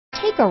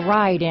Take a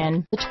ride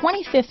in the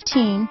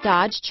 2015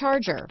 Dodge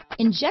Charger.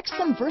 Inject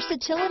some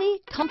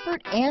versatility,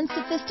 comfort, and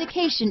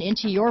sophistication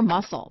into your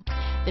muscle.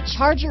 The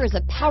Charger is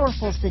a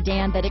powerful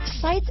sedan that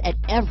excites at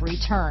every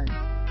turn.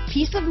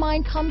 Peace of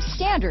mind comes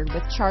standard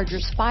with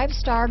Charger's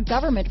 5-star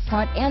government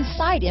front and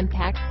side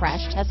impact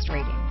crash test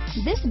rating.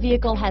 This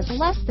vehicle has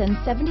less than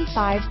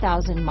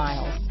 75,000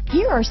 miles.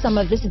 Here are some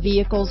of this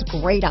vehicle's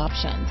great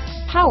options: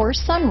 power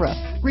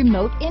sunroof,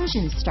 remote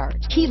engine start,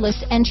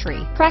 keyless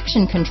entry,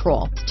 traction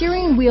control,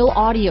 steering wheel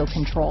audio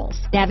controls,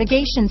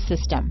 navigation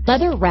system,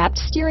 leather-wrapped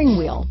steering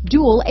wheel,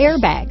 dual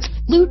airbags,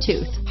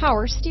 Bluetooth,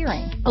 power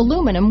steering,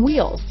 aluminum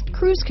wheels,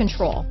 cruise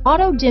control,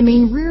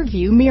 auto-dimming rear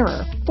view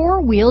mirror,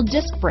 4-wheel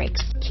disc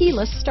brakes,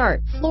 keyless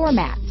start, floor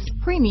mats,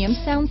 premium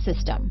sound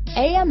system,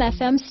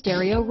 AM/FM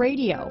stereo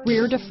radio,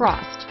 rear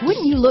defrost.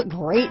 Wouldn't you look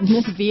great in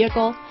this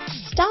vehicle?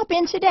 Stop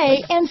in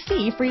today and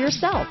see for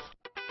yourself.